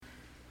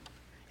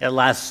That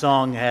last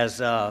song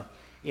has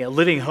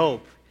living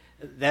hope.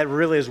 That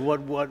really is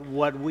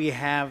what we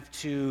have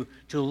to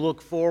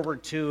look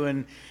forward to,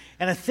 and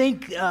I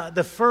think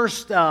the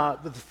first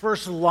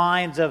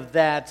lines of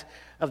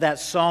that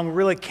song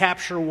really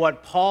capture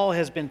what Paul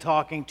has been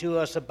talking to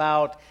us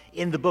about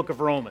in the book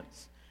of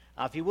Romans.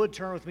 If you would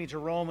turn with me to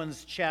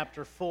Romans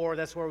chapter 4,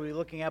 that's where we're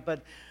looking at.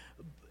 But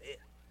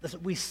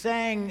we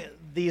sang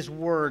these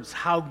words: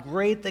 "How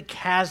great the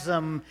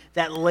chasm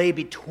that lay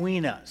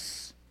between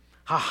us,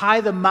 how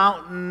high the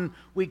mountain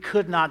we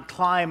could not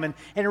climb."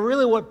 And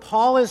really what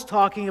Paul is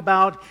talking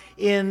about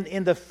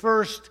in the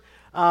first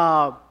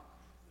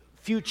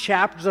few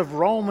chapters of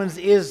Romans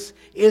is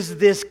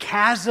this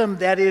chasm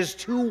that is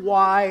too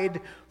wide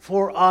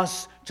for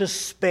us to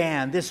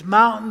span, this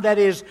mountain that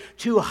is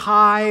too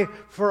high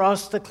for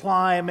us to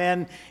climb.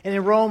 And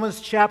in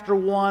Romans chapter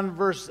 1,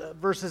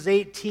 verses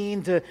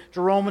 18 to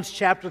Romans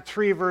chapter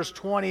 3, verse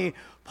 20,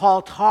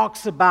 Paul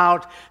talks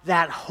about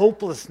that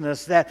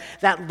hopelessness, that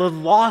the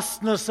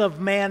lostness of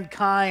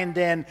mankind,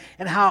 and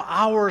how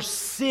our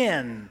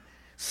sin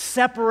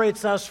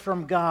separates us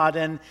from God.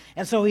 And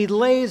so he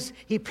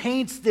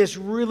paints this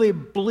really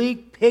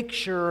bleak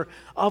picture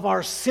of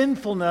our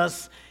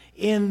sinfulness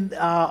in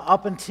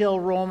up until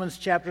Romans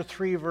chapter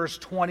 3, verse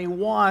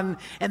 21,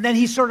 and then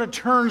he sort of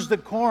turns the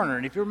corner.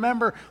 And if you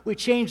remember, we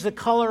changed the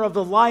color of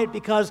the light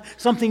because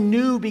something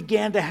new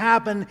began to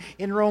happen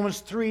in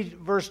Romans 3,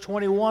 verse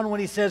 21, when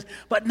he says,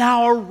 "But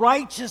now a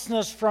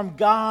righteousness from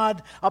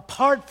God,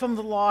 apart from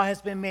the law,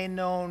 has been made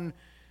known,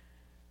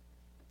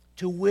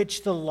 to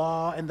which the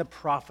law and the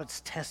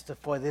prophets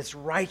testify." This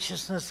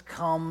righteousness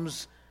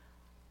comes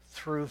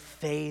through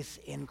faith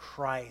in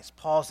Christ.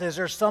 Paul says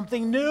there's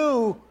something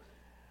new.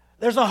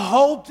 There's a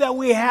hope that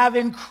we have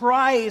in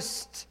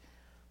Christ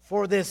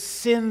for this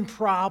sin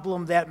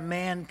problem that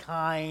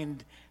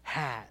mankind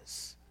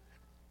has.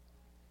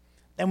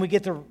 Then we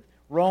get to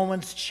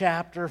Romans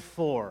chapter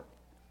 4.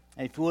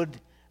 And if you would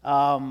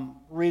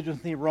read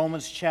with me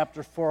Romans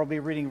chapter 4, I'll be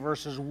reading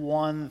verses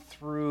 1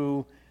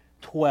 through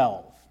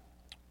 12.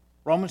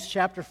 Romans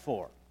chapter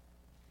 4.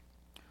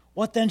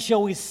 "What then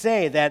shall we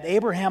say that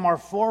Abraham our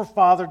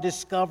forefather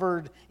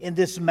discovered in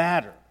this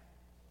matter?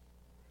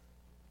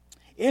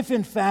 If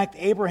in fact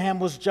Abraham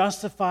was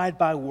justified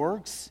by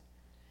works,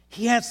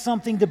 he had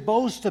something to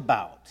boast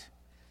about."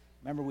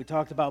 Remember, we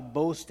talked about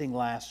boasting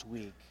last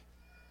week.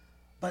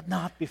 "But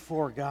not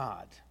before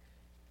God.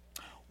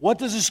 What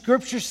does the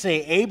Scripture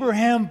say?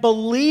 Abraham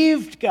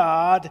believed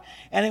God,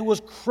 and it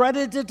was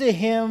credited to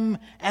him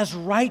as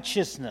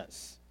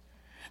righteousness.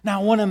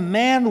 Now, when a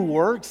man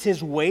works,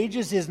 his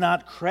wages is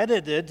not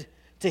credited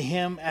to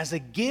him as a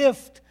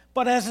gift,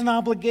 but as an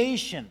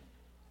obligation.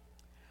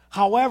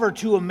 However,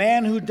 to a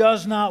man who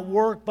does not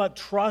work but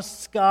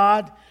trusts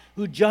God,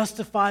 who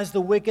justifies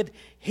the wicked,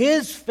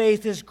 his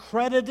faith is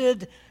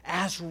credited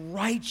as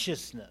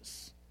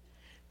righteousness."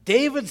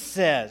 David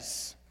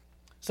says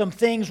some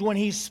things when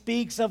he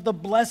speaks of the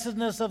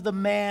blessedness of the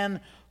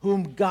man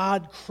whom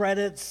God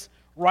credits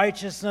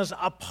righteousness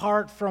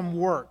apart from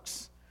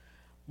works.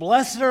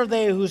 "Blessed are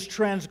they whose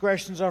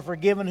transgressions are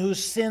forgiven,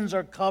 whose sins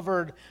are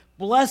covered.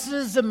 Blessed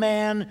is the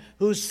man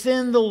whose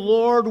sin the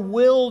Lord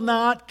will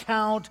not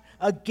count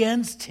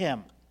against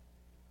him."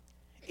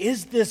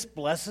 Is this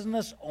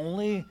blessedness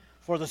only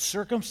for the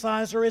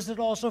circumcised, or is it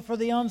also for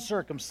the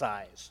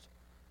uncircumcised?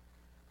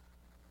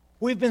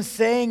 We've been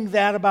saying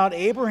that about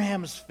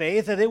Abraham's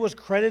faith, that it was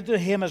credited to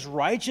him as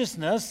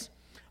righteousness.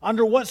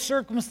 Under what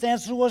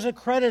circumstances was it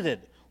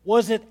credited?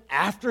 Was it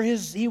after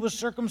he was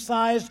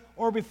circumcised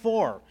or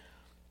before?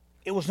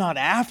 It was not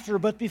after,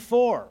 but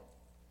before.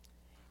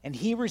 "And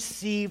he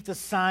received the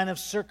sign of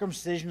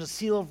circumcision, the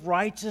seal of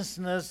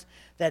righteousness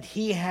that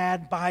he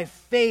had by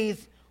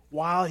faith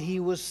while he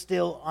was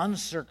still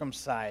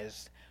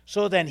uncircumcised.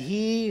 So then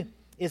he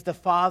is the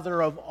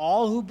father of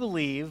all who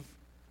believe,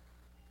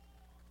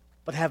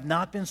 but have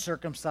not been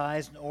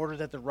circumcised, in order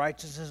that the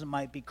righteousness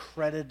might be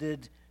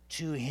credited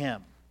to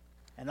him.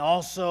 And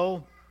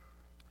also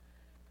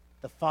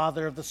the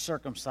father of the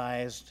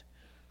circumcised,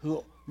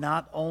 who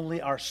not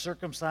only are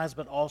circumcised,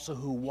 but also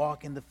who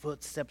walk in the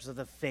footsteps of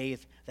the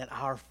faith that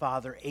our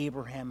father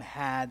Abraham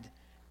had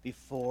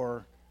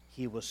before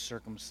he was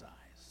circumcised."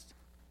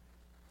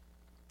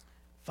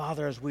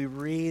 Father, as we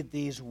read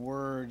these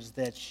words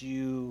that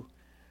you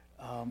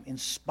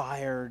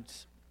inspired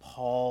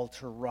Paul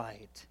to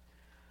write,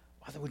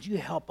 Father, would you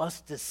help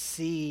us to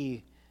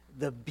see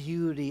the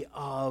beauty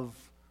of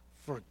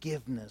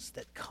forgiveness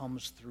that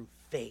comes through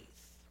faith?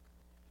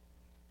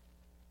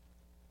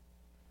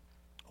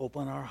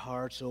 Open our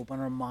hearts, open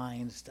our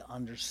minds to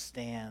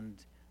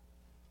understand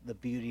the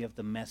beauty of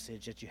the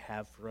message that you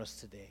have for us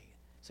today.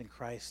 It's in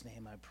Christ's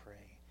name I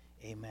pray.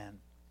 Amen.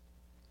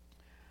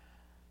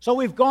 So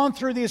we've gone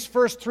through these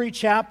first 3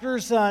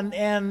 chapters,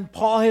 and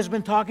Paul has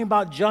been talking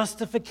about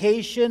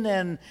justification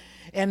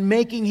and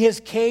making his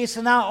case.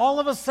 And now all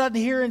of a sudden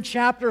here in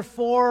chapter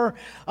 4,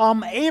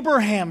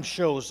 Abraham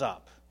shows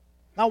up.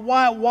 Now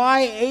why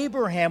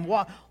Abraham?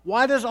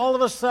 why does all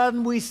of a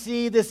sudden we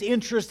see this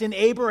interest in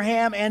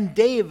Abraham and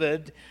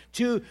David,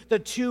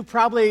 the two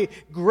probably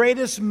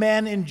greatest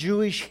men in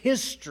Jewish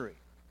history?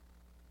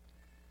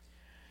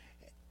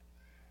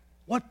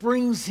 What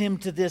brings him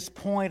to this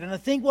point? And I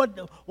think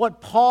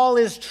what Paul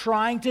is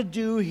trying to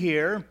do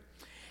here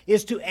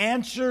is to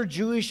answer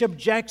Jewish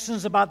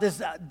objections about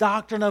this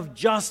doctrine of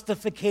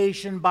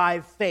justification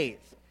by faith.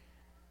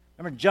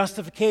 Remember,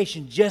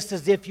 justification, just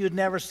as if you had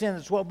never sinned.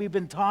 That's what we've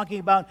been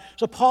talking about.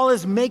 So Paul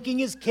is making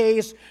his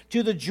case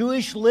to the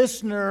Jewish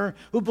listener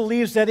who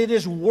believes that it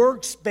is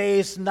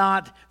works-based,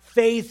 not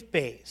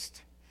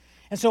faith-based.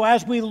 And so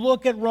as we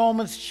look at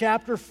Romans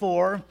chapter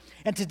 4,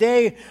 and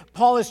today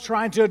Paul is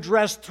trying to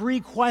address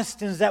three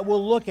questions that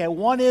we'll look at.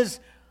 One is,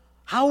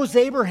 how was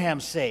Abraham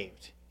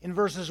saved? In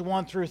verses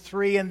 1 through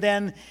 3. And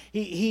then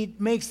he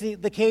makes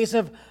the case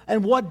of,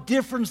 and what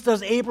difference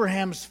does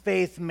Abraham's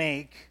faith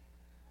make?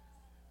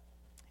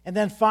 And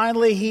then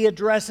finally, he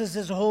addresses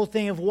this whole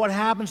thing of what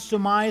happens to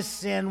my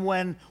sin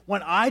when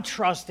I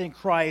trust in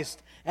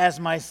Christ as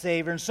my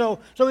Savior. And so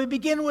we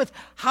begin with,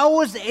 how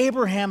was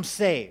Abraham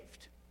saved?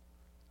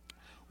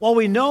 Well,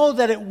 we know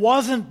that it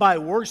wasn't by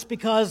works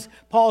because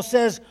Paul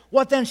says,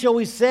 what then shall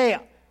we say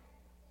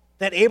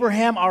that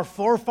Abraham, our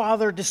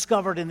forefather,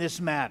 discovered in this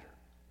matter?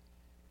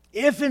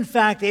 If in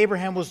fact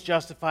Abraham was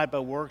justified by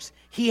works,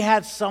 he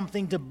had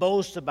something to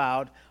boast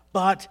about,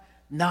 but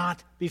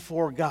not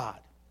before God.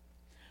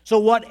 So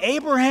what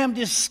Abraham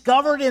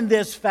discovered in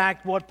this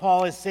fact, what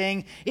Paul is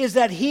saying, is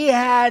that he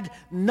had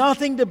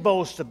nothing to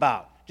boast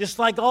about. Just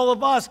like all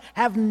of us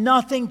have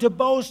nothing to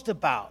boast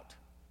about.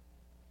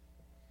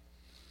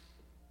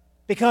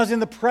 Because in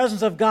the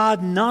presence of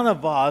God, none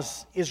of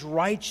us is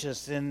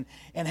righteous and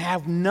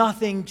have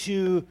nothing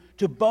to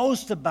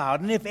boast about.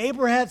 And if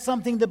Abraham had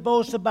something to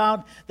boast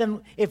about,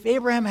 then if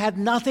Abraham had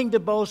nothing to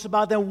boast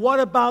about, then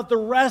what about the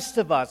rest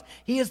of us?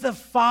 He is the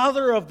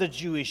father of the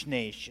Jewish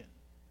nation.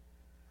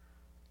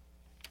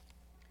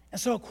 And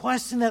so a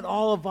question that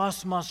all of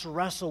us must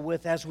wrestle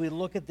with as we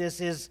look at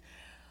this is,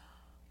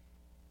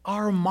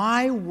 are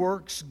my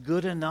works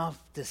good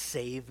enough to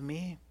save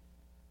me?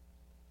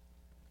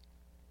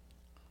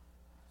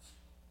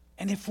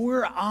 And if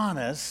we're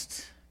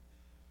honest,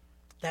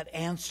 that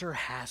answer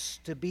has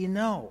to be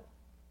no.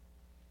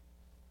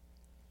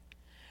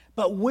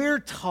 But we're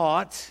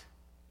taught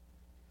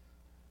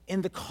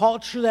in the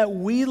culture that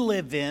we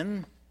live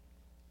in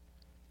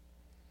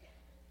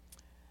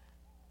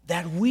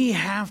that we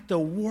have to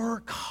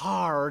work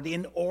hard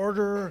in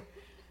order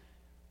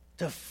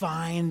to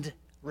find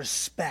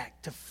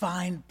respect, to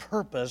find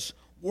purpose.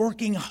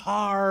 Working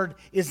hard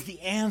is the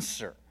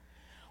answer.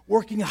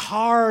 Working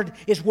hard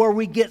is where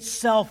we get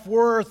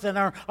self-worth and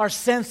our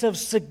sense of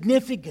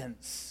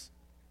significance.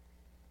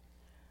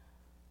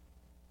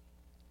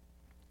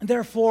 And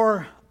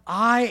therefore,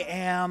 I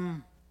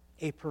am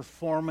a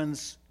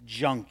performance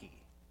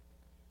junkie.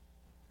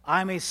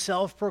 I'm a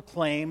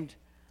self-proclaimed,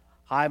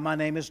 hi, my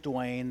name is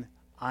Dwayne,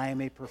 I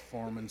am a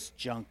performance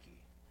junkie.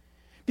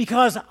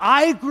 Because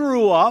I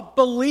grew up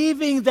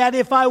believing that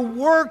if I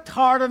worked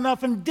hard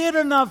enough and did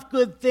enough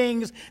good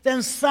things,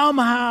 then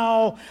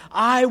somehow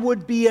I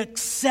would be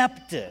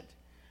accepted.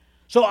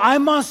 So I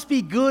must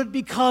be good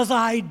because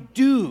I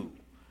do.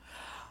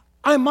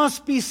 I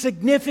must be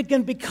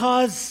significant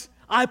because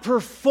I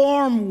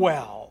perform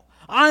well.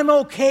 I'm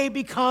okay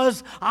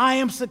because I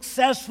am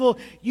successful.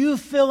 You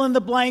fill in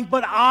the blank,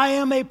 but I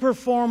am a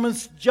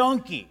performance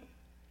junkie.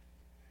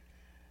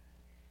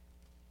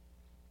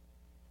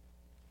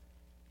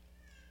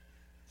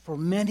 For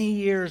many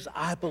years,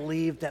 I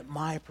believed that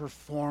my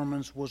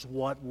performance was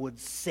what would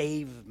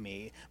save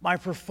me. My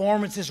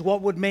performance is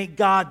what would make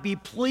God be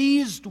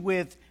pleased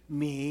with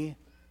me.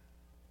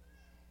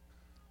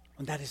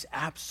 And that is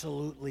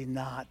absolutely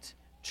not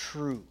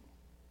true.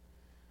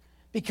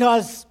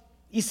 Because,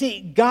 you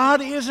see,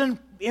 God isn't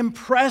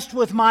impressed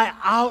with my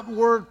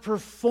outward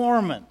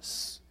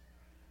performance.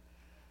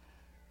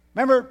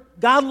 Remember,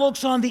 God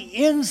looks on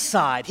the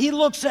inside. He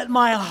looks at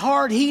my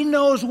heart. He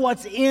knows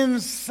what's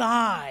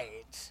inside.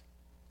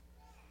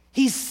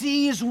 He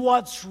sees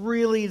what's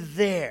really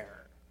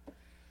there.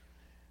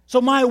 So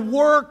my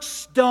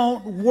works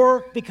don't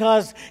work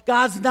because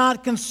God's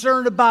not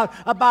concerned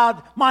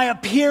about my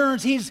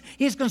appearance.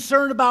 He's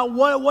concerned about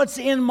what's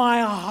in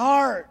my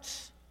heart.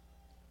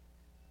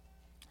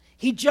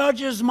 He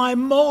judges my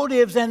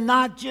motives and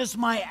not just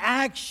my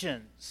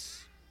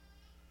actions.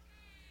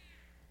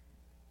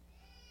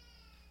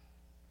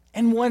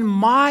 And when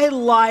my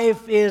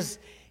life is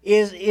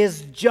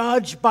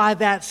judged by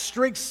that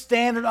strict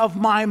standard of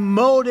my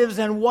motives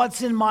and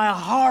what's in my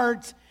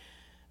heart,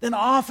 then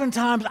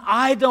oftentimes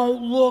I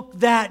don't look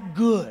that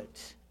good.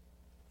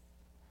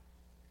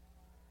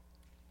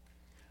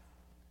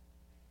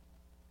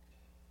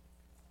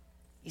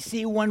 You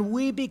see, when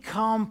we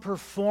become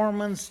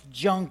performance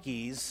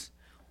junkies,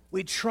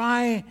 we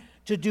try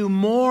to do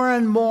more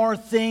and more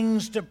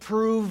things to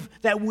prove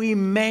that we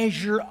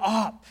measure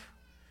up.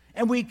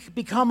 And we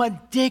become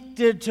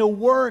addicted to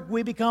work.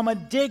 We become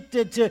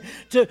addicted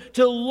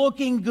to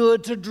looking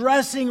good, to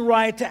dressing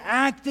right, to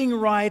acting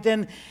right.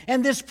 And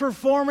this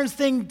performance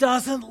thing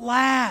doesn't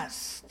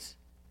last.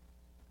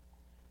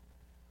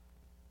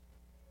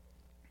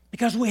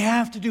 Because we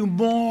have to do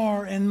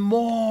more and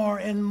more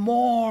and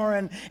more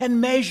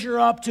and measure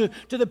up to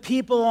the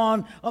people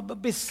on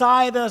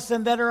beside us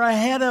and that are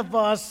ahead of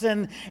us.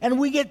 And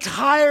we get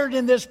tired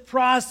in this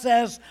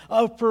process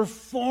of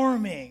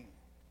performing.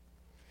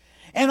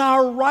 And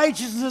our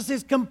righteousness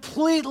is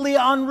completely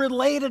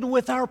unrelated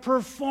with our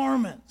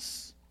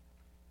performance.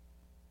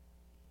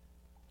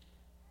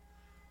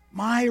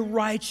 My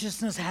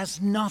righteousness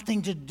has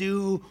nothing to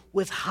do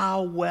with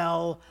how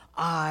well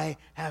I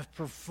have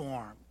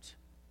performed.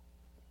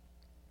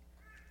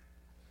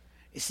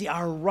 You see,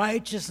 our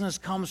righteousness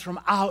comes from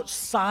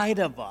outside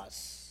of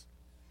us.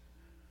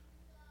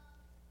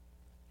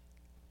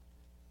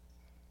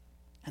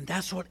 And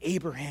that's what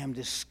Abraham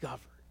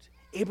discovered.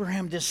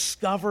 Abraham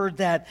discovered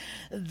that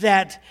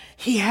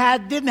he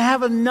didn't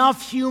have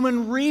enough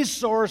human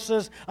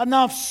resources,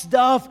 enough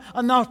stuff,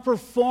 enough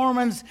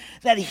performance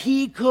that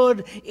he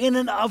could, in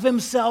and of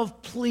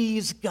himself,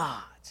 please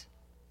God.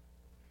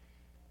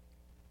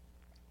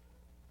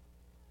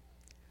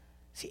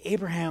 See,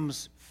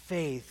 Abraham's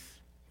faith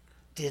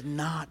did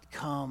not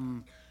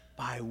come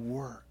by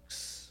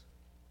works.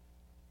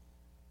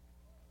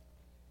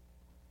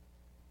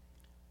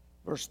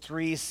 Verse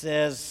 3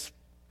 says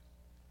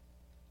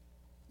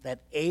that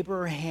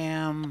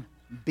Abraham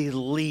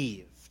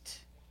believed,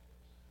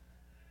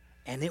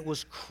 and it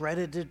was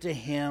credited to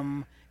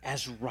him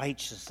as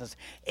righteousness.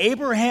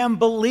 Abraham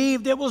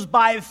believed. It was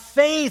by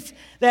faith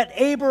that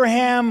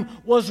Abraham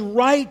was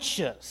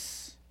righteous.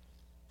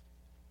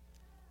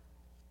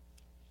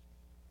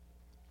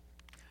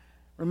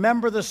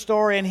 Remember the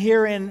story, and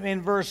here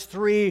in verse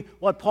 3,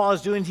 what Paul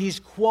is doing,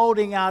 he's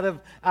quoting out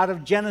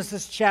of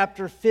Genesis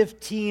chapter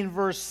 15,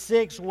 verse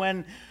 6,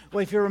 when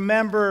if you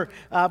remember,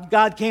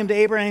 God came to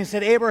Abraham and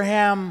said,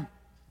 Abraham,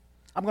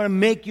 I'm going to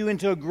make you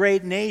into a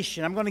great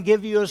nation. I'm going to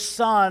give you a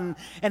son.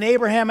 And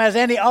Abraham, as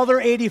any other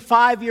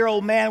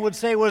 85-year-old man would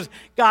say, was,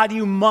 God,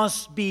 you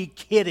must be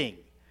kidding.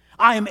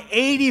 I am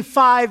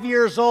 85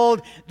 years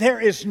old. There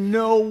is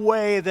no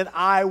way that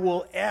I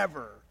will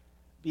ever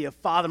be a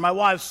father. My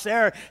wife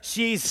Sarah,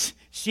 she's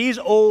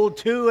old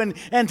too,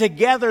 and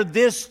together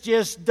this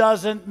just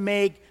doesn't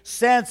make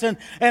sense. And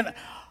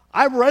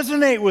I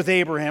resonate with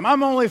Abraham.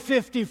 I'm only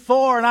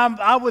 54, and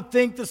I would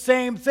think the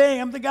same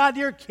thing. I'm the God,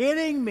 you're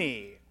kidding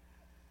me.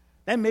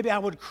 Then maybe I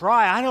would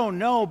cry. I don't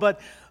know, but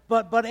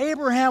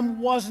Abraham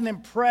wasn't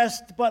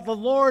impressed. But the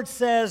Lord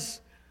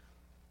says,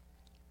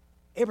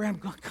 Abraham,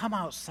 come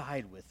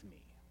outside with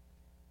me.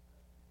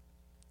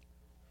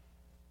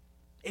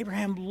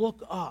 Abraham,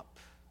 look up.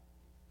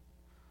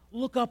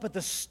 Look up at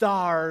the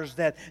stars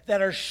that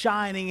are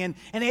shining. And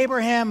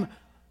Abraham,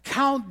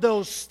 count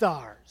those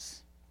stars.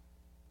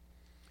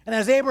 And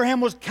as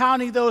Abraham was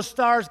counting those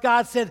stars,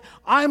 God said,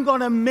 I'm going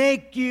to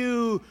make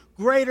you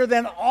greater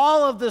than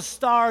all of the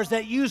stars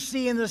that you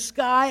see in the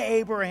sky,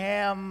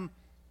 Abraham.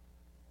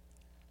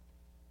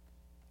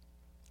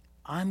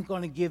 I'm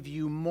going to give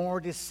you more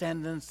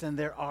descendants than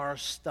there are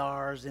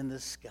stars in the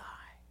sky.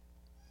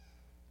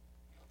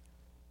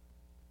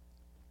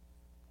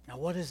 Now,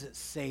 what does it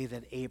say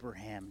that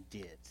Abraham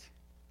did? It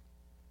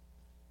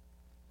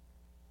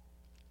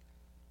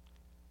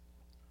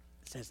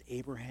says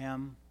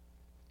Abraham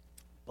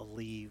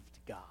believed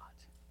God.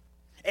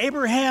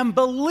 Abraham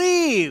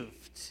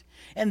believed,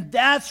 and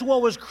that's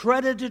what was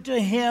credited to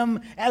him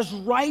as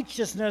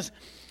righteousness.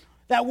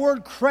 That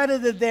word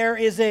credited there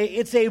it's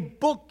a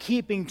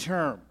bookkeeping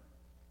term.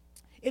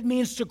 It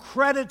means to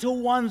credit to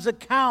one's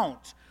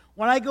account.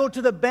 When I go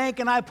to the bank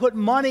and I put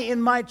money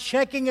in my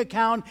checking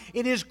account,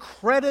 it is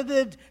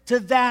credited to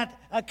that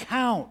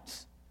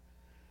account.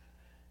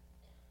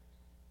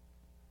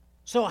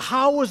 So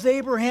how was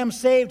Abraham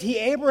saved?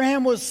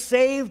 Abraham was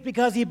saved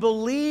because he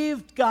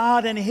believed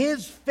God, and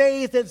his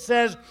faith, it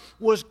says,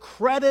 was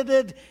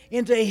credited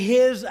into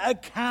his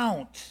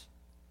account.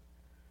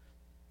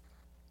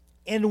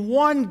 In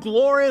one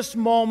glorious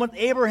moment,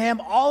 Abraham,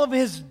 all of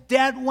his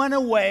debt went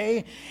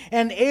away,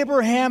 and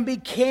Abraham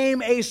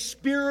became a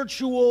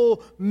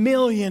spiritual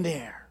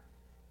millionaire.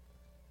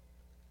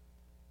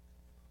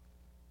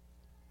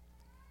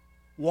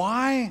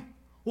 Why?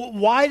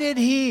 Why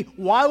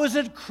was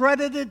it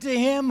credited to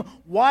him?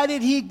 Why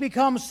did he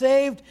become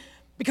saved?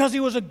 Because he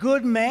was a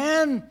good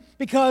man?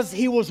 Because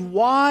he was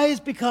wise?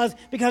 Because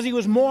he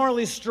was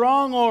morally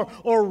strong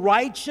or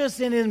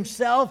righteous in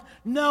himself?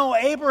 No,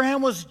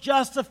 Abraham was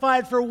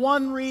justified for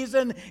one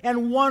reason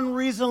and one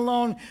reason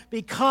alone,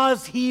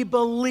 because he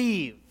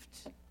believed.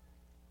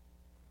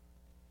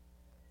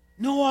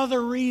 No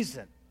other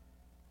reason.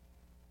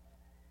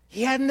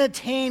 He hadn't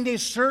attained a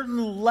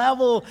certain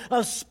level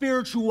of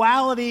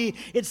spirituality.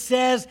 It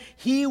says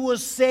he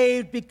was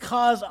saved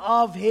because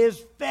of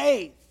his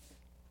faith.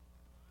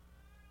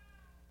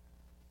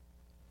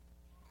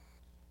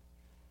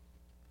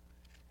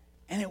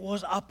 And it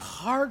was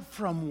apart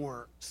from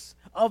works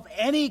of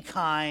any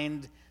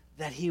kind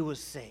that he was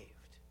saved.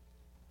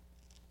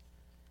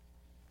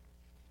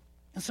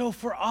 And so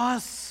for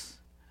us,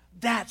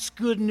 that's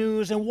good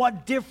news. And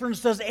what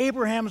difference does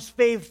Abraham's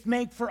faith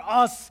make for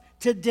us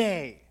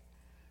today?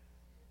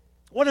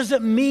 What does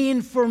it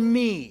mean for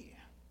me?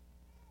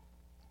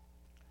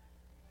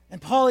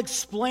 And Paul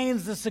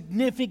explains the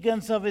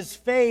significance of his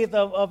faith,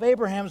 of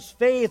Abraham's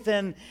faith,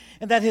 and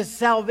that his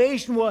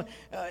salvation was,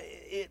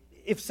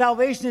 if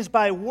salvation is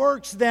by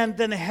works, then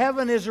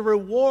heaven is a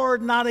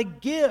reward, not a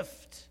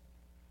gift.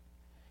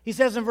 He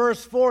says in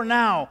verse 4,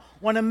 now,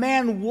 when a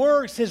man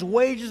works, his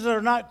wages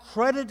are not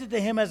credited to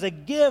him as a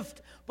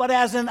gift, but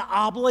as an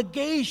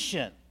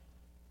obligation.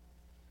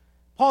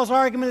 Paul's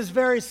argument is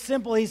very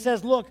simple. He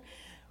says, look,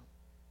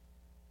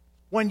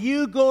 when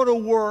you go to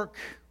work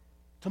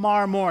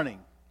tomorrow morning,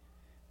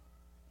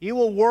 you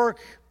will work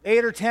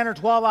 8 or 10 or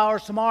 12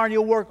 hours tomorrow, and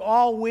you'll work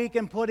all week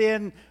and put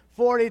in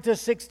 40 to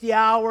 60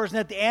 hours, and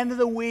at the end of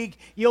the week,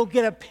 you'll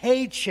get a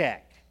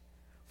paycheck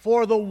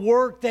for the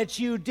work that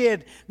you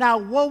did. Now,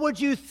 what would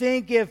you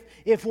think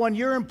if when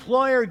your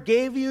employer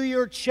gave you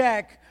your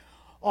check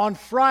on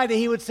Friday,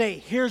 he would say,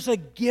 here's a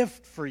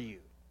gift for you?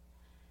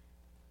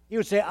 You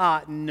would say,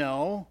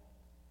 no,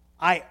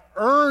 I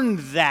earned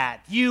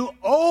that. You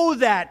owe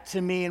that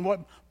to me. And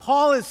what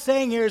Paul is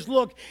saying here is,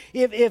 look,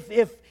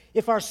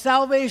 if our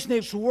salvation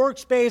is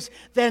works-based,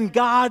 then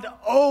God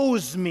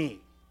owes me.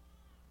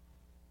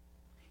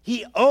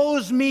 He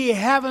owes me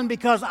heaven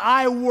because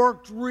I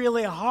worked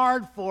really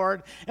hard for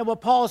it. And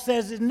what Paul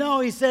says is, no,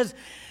 he says,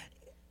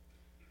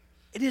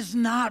 it is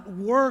not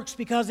works,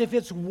 because if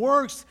it's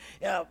works,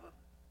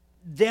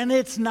 then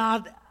it's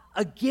not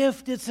a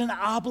gift, it's an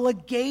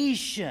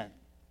obligation.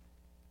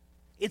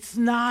 It's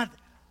not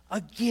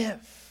a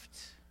gift.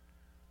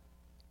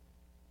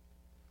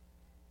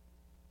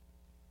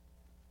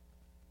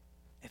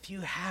 If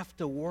you have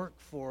to work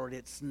for it,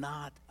 it's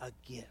not a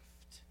gift.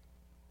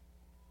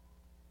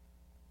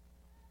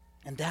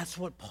 And that's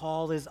what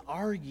Paul is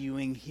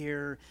arguing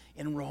here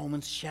in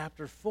Romans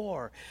chapter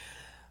 4.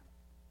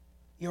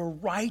 Your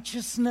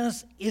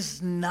righteousness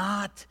is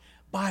not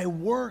by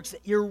works.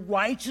 Your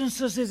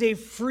righteousness is a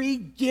free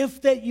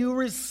gift that you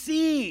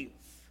receive.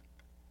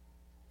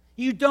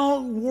 You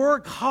don't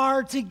work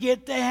hard to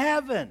get to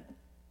heaven.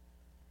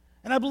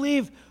 And I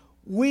believe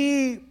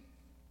we,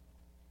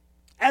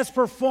 as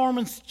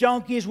performance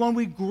junkies, when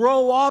we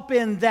grow up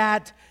in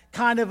that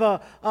kind of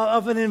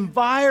an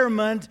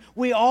environment,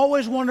 we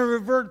always want to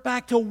revert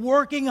back to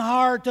working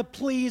hard to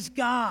please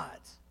God.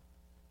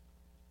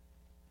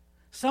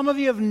 Some of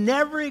you have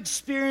never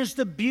experienced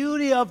the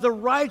beauty of the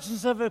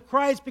righteousness of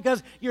Christ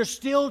because you're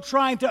still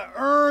trying to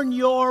earn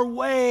your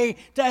way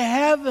to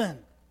heaven.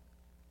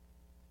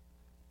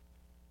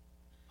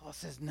 Paul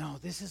says, no,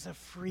 this is a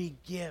free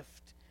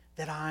gift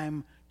that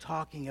I'm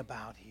talking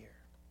about here.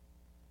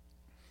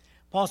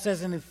 Paul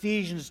says in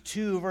Ephesians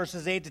 2,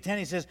 verses 8 to 10,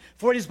 he says,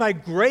 for it is by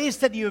grace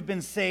that you have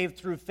been saved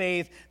through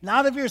faith,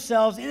 not of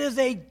yourselves. It is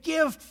a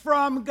gift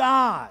from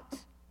God.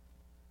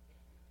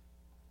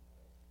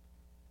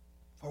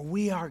 For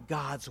we are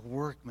God's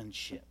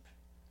workmanship,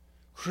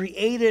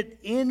 created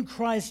in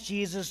Christ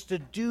Jesus to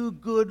do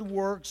good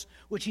works,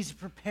 which he's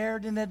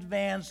prepared in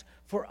advance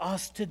for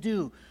us to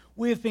do.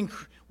 We have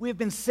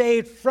been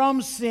saved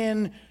from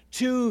sin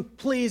to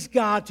please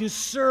God, to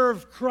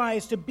serve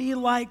Christ, to be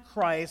like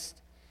Christ.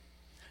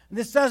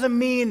 This doesn't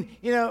mean,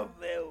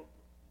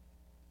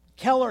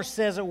 Keller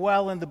says it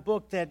well in the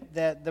book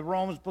that the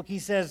Romans book. He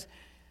says,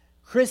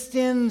 a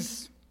Christian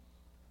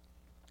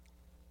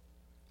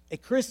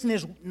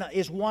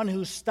is one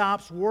who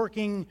stops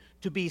working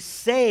to be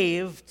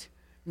saved,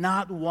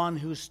 not one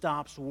who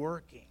stops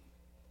working.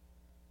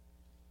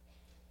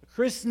 A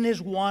Christian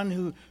is one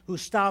who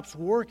stops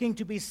working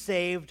to be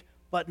saved,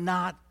 but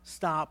not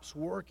stops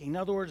working. In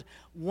other words,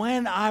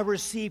 when I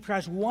receive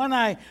Christ, when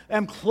I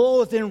am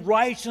clothed in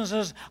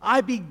righteousness, I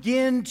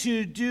begin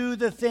to do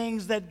the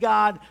things that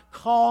God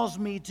calls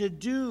me to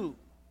do.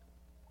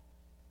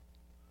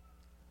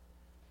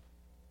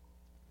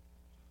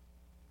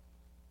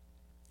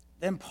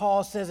 Then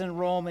Paul says in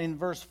Rome, in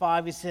verse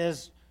 5, he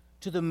says,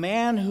 to the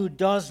man who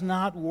does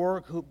not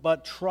work,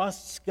 but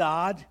trusts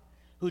God,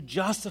 who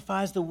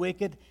justifies the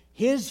wicked,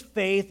 his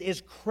faith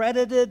is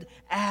credited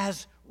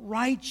as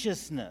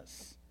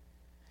righteousness.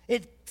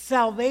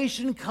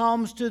 Salvation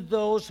comes to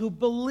those who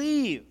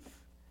believe.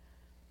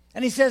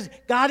 And he says,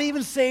 God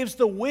even saves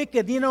the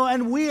wicked,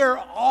 and we are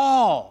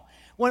all,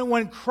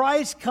 when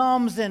Christ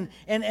comes and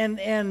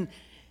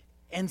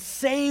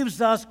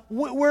saves us,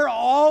 we're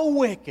all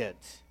wicked.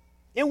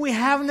 And we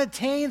haven't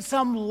attained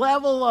some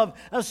level of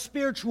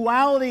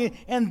spirituality,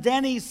 and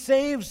then he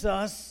saves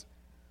us.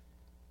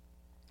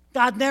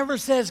 God never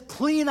says,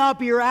 clean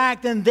up your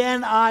act and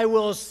then I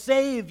will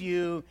save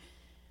you.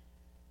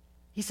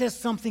 He says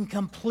something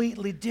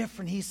completely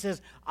different. He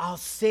says, I'll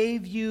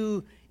save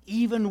you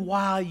even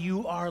while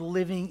you are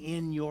living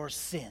in your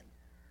sin.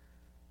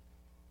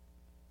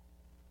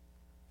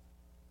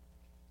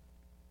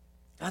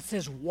 God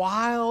says,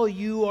 while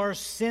you are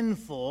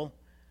sinful,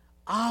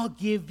 I'll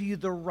give you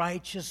the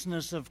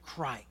righteousness of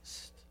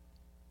Christ.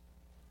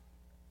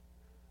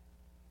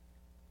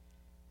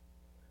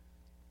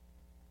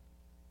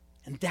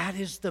 And that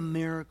is the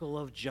miracle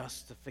of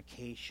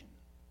justification.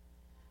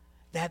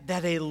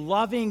 That a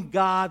loving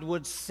God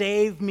would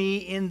save me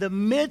in the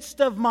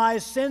midst of my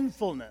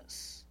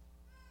sinfulness,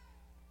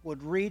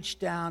 would reach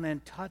down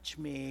and touch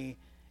me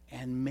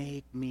and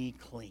make me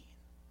clean.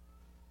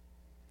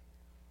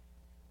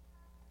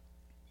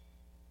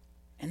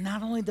 And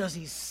not only does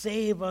he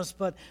save us,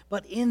 but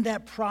in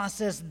that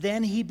process,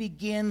 then he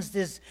begins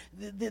this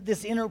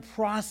inner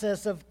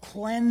process of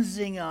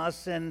cleansing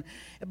us.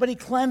 But he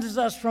cleanses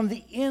us from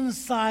the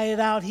inside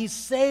out. He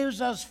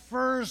saves us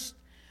first,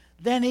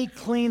 then he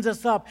cleans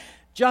us up.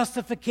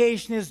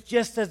 Justification is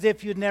just as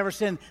if you'd never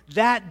sinned.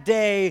 That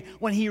day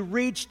when he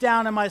reached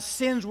down and my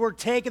sins were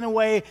taken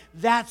away,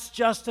 that's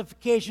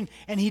justification.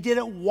 And he did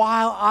it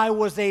while I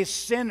was a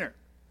sinner.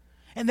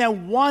 And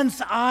then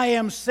once I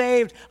am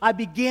saved, I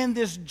begin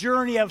this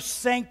journey of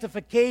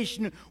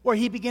sanctification where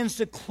he begins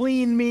to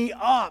clean me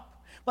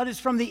up. But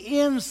it's from the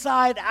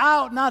inside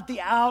out, not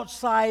the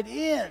outside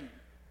in.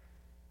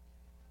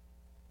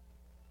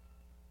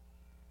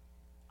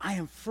 I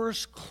am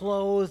first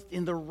clothed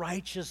in the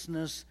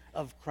righteousness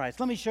of Christ.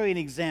 Let me show you an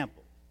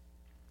example.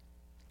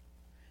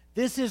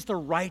 This is the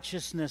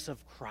righteousness of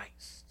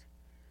Christ.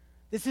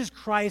 This is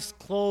Christ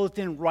clothed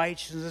in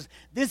righteousness.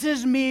 This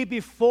is me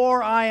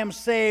before I am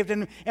saved.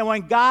 And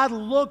when God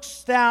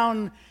looks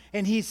down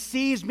and he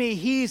sees me,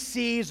 he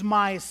sees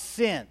my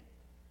sin.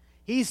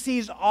 He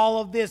sees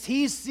all of this.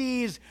 He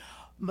sees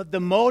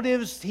the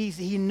motives.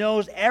 He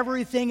knows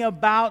everything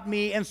about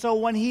me. And so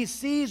when he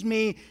sees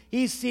me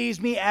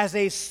as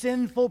a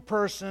sinful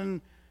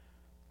person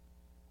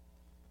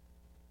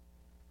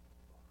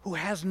who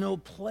has no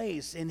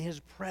place in his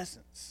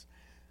presence.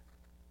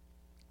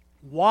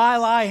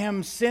 While I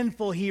am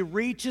sinful, he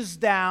reaches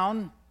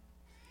down,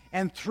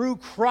 and through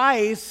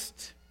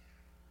Christ,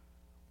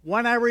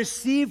 when I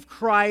receive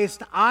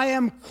Christ, I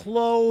am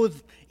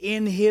clothed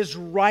in his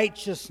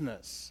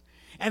righteousness.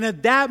 And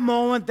at that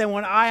moment, then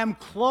when I am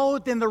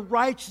clothed in the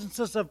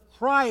righteousness of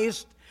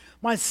Christ,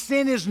 my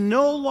sin is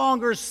no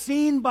longer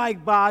seen by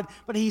God,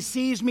 but he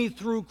sees me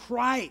through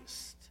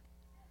Christ.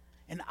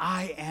 And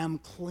I am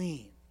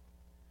clean.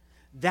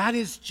 That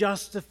is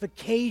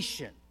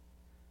justification.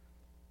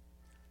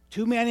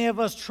 Too many of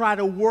us try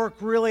to work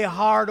really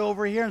hard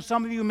over here, and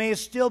some of you may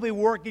still be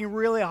working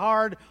really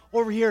hard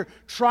over here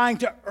trying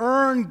to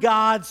earn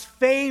God's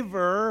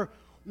favor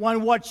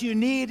when what you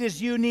need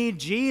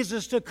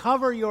Jesus to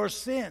cover your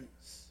sins.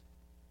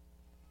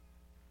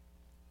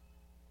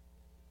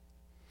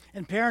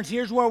 And parents,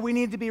 here's where we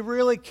need to be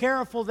really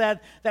careful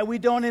that we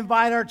don't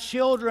invite our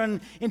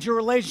children into a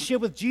relationship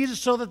with Jesus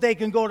so that they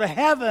can go to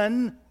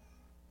heaven.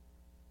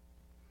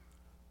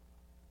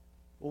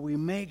 Well, we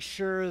make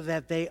sure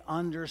that they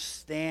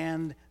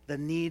understand the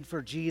need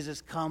for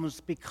Jesus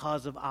comes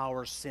because of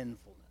our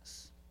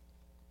sinfulness.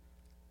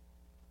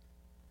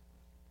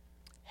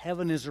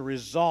 Heaven is a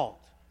result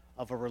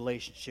of a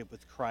relationship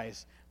with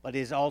Christ, but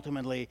it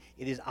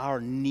is our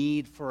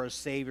need for a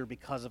Savior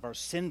because of our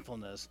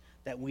sinfulness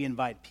that we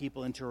invite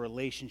people into a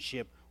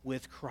relationship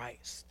with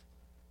Christ.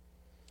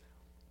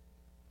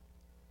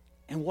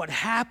 And what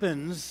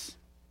happens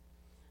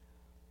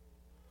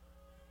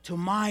to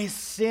my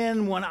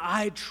sin when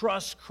I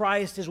trust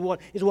Christ is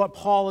what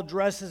Paul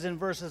addresses in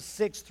verses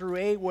 6 through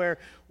 8,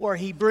 where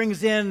he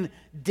brings in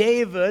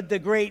David, the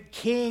great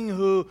king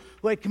who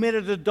had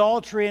committed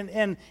adultery.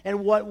 And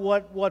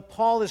what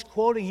Paul is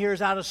quoting here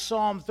is out of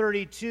Psalm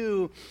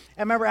 32.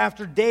 I remember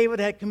after David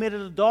had committed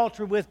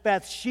adultery with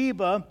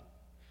Bathsheba,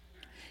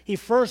 he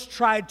first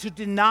tried to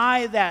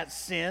deny that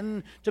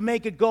sin, to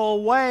make it go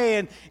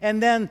away.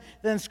 And then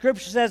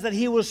Scripture says that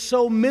he was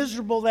so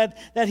miserable that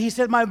he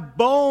said, my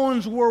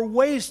bones were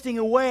wasting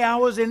away. I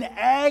was in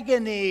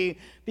agony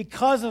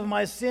because of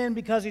my sin,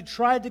 because he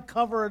tried to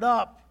cover it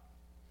up.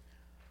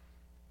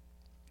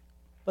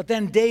 But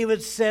then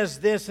David says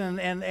this,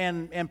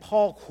 and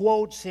Paul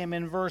quotes him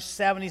in verse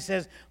 7. He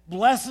says,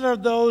 blessed are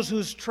those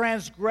whose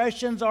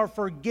transgressions are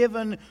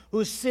forgiven,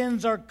 whose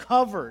sins are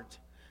covered.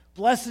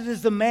 Blessed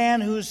is the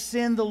man whose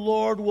sin the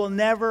Lord will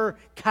never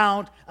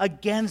count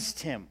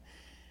against him.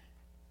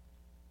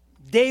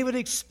 David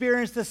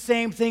experienced the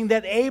same thing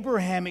that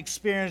Abraham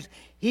experienced.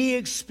 He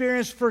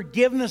experienced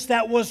forgiveness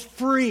that was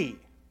free,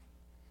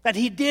 that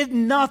he did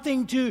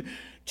nothing to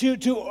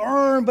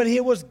earn, but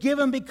it was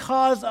given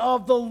because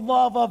of the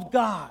love of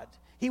God.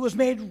 He was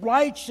made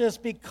righteous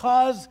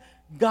because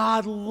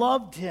God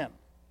loved him,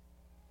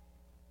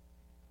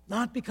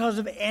 not because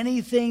of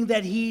anything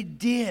that he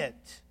did.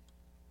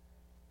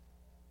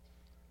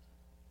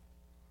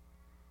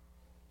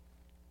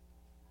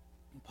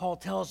 Paul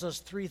tells us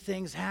three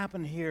things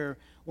happen here.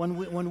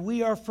 When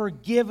we are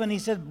forgiven, he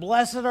said,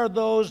 blessed are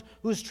those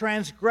whose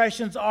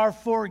transgressions are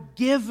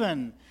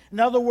forgiven.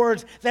 In other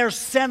words, they're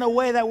sent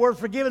away. That word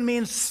forgiven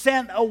means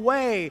sent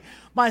away.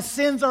 My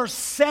sins are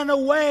sent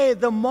away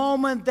the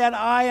moment that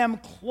I am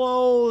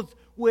clothed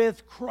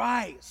with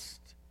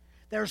Christ.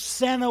 They're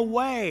sent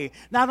away.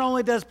 Not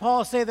only does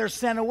Paul say they're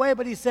sent away,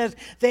 but he says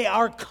they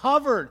are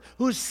covered,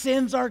 whose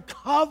sins are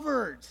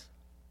covered.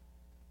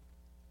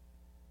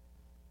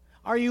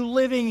 Are you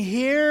living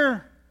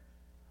here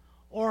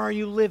or are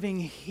you living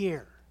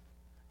here?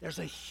 There's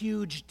a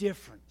huge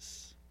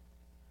difference.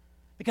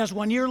 Because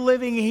when you're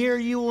living here,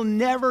 you will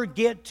never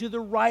get to the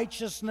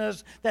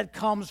righteousness that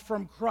comes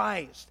from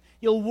Christ.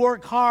 You'll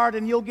work hard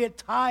and you'll get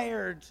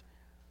tired,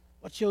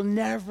 but you'll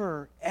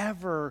never,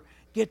 ever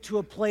get to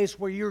a place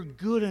where you're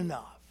good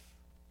enough.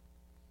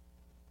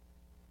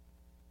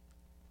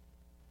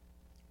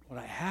 What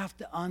I have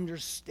to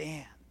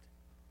understand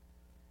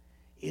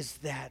is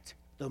that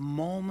the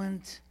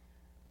moment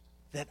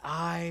that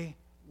I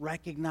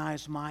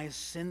recognize my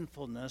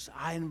sinfulness,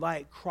 I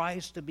invite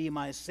Christ to be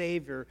my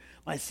Savior.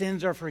 My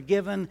sins are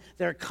forgiven,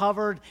 they're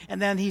covered,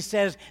 and then he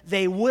says,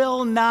 they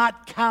will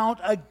not count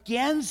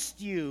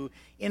against you.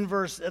 In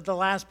the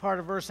last part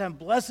of verse 7,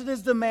 blessed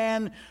is the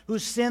man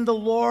whose sin the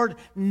Lord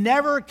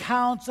never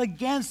counts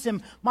against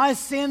him. My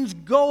sins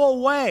go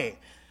away.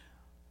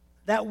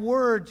 That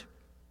word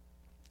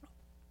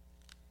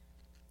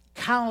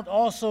count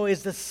also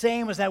is the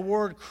same as that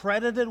word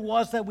credited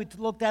was that we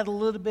looked at a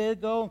little bit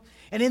ago.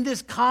 And in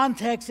this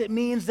context, it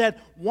means that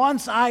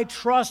once I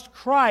trust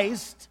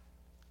Christ,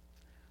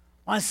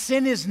 my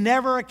sin is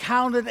never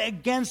accounted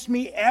against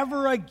me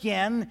ever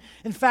again.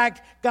 In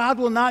fact, God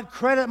will not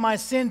credit my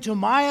sin to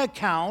my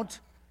account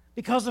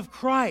because of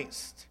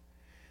Christ.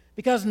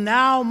 Because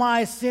now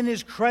my sin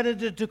is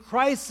credited to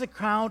Christ's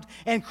account,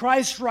 and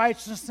Christ's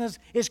righteousness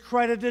is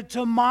credited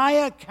to my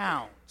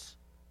account.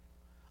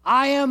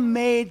 I am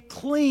made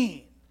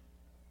clean.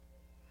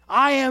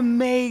 I am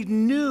made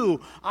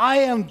new. I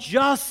am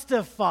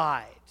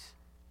justified.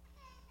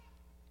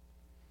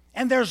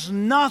 And there's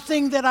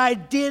nothing that I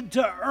did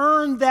to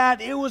earn that.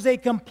 It was a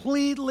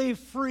completely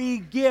free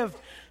gift.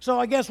 So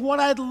I guess what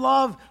I'd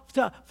love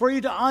for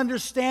you to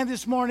understand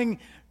this morning,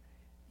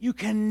 you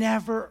can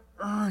never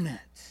earn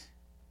it.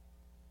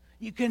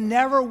 You can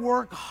never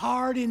work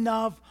hard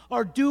enough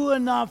or do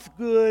enough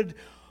good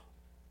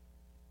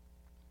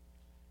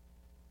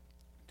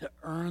to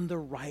earn the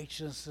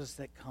righteousness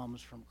that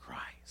comes from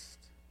Christ.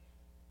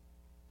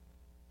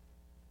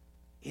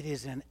 It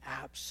is an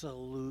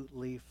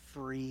absolutely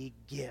free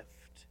gift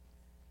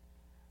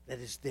that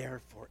is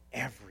there for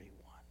everyone.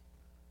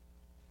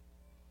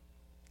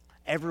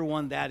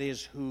 Everyone, that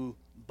is, who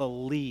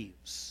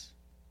believes.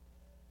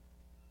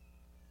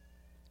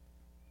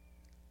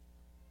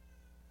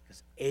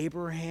 Because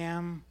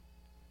Abraham,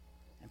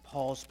 and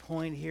Paul's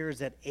point here is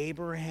that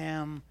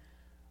Abraham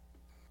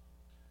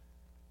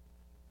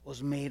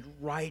was made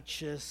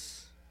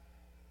righteous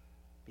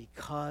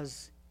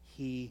because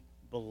he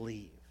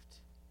believed.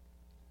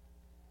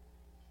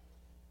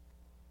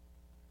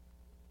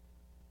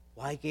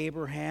 Like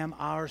Abraham,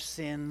 our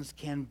sins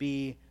can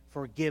be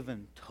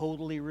forgiven,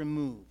 totally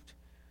removed,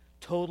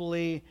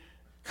 totally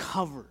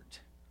covered,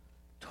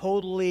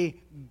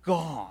 totally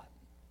gone.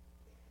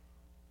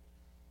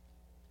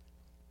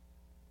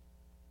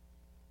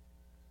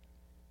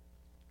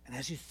 And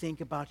as you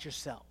think about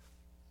yourself,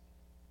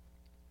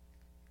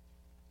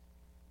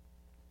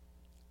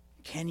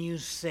 can you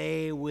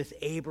say with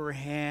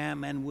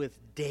Abraham and with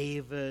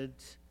David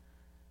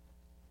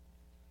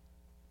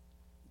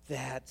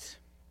that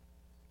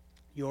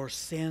your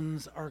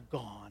sins are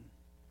gone?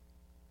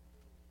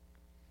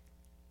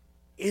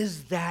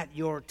 Is that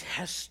your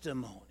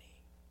testimony?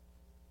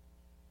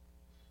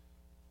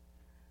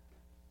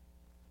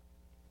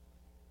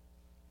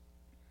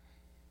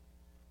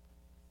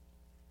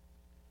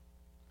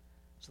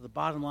 So the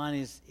bottom line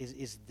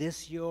is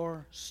this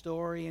your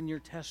story and your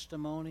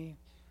testimony?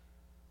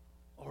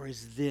 Or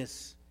is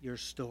this your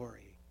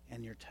story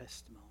and your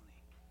testimony?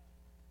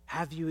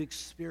 Have you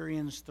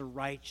experienced the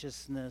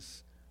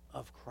righteousness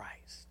of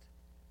Christ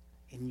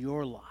in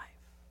your life?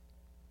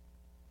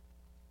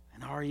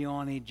 And are you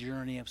on a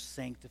journey of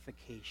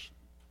sanctification?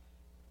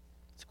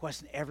 It's a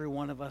question every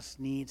one of us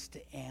needs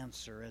to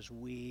answer as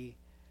we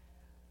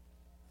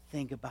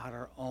think about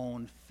our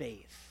own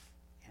faith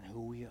and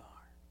who we are.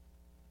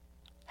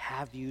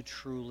 Have you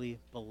truly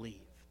believed?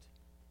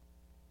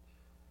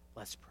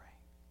 Let's pray.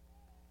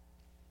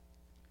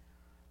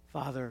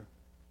 Father,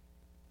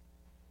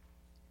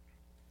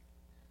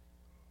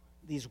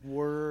 these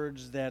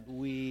words that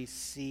we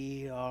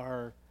see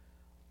are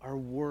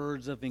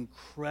words of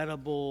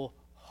incredible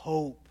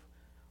hope,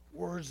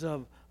 words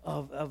of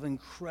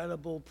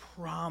incredible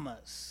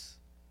promise,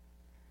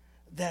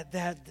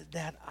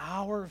 that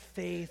our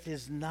faith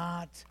is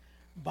not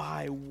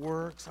by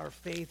works, our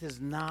faith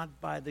is not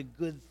by the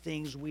good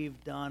things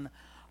we've done.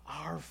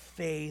 Our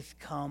faith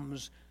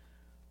comes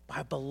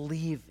by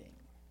believing.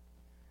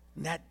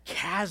 And that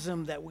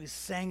chasm that we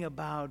sang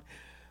about,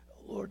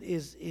 Lord,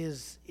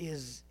 is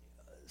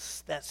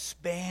that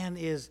span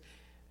is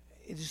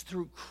it is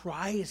through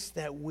Christ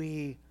that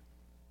we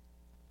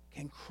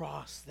can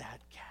cross that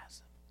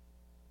chasm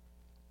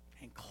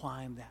and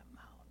climb that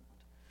mountain.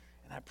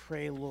 And I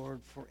pray,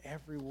 Lord, for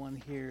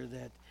everyone here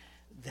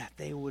that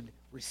they would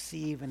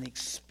receive and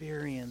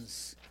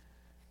experience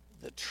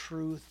the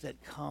truth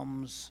that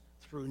comes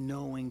through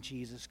knowing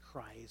Jesus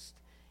Christ,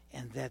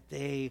 and that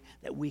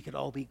we could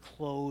all be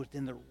clothed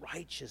in the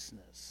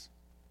righteousness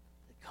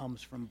that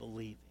comes from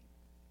believing.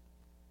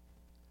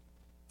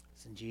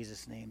 It's in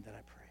Jesus' name that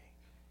I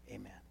pray.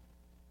 Amen.